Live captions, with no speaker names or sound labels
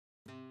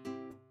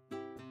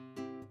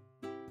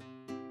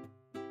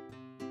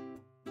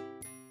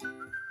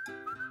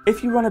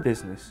If you run a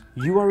business,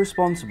 you are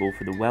responsible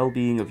for the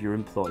well-being of your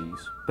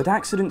employees. But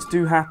accidents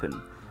do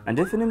happen, and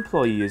if an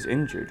employee is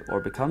injured or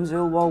becomes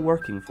ill while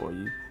working for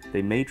you,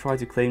 they may try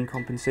to claim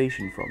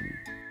compensation from you.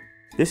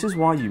 This is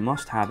why you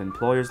must have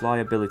employer's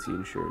liability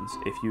insurance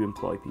if you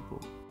employ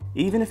people.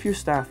 Even if your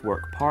staff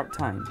work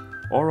part-time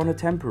or on a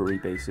temporary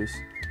basis,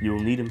 you will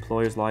need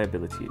employer's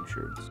liability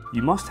insurance.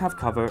 You must have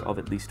cover of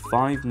at least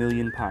 £5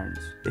 million.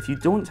 If you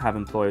don't have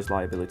employer's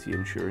liability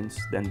insurance,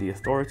 then the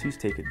authorities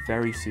take it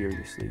very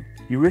seriously.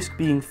 You risk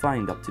being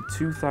fined up to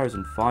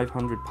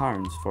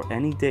 £2,500 for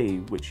any day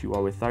which you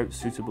are without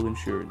suitable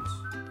insurance.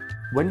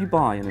 When you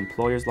buy an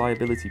employer's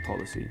liability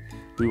policy,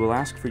 we will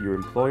ask for your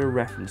employer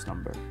reference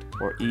number,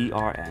 or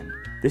ERN.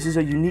 This is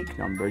a unique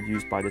number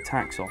used by the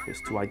tax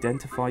office to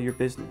identify your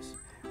business,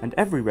 and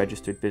every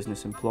registered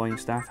business employing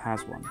staff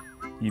has one.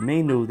 You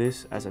may know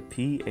this as a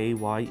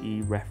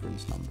PAYE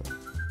reference number.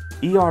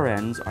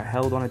 ERNs are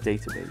held on a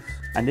database,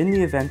 and in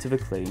the event of a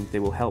claim, they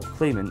will help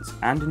claimants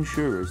and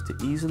insurers to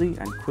easily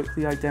and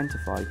quickly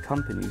identify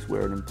companies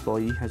where an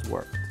employee has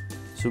worked.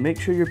 So make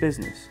sure your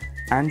business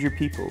and your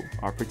people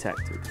are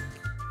protected.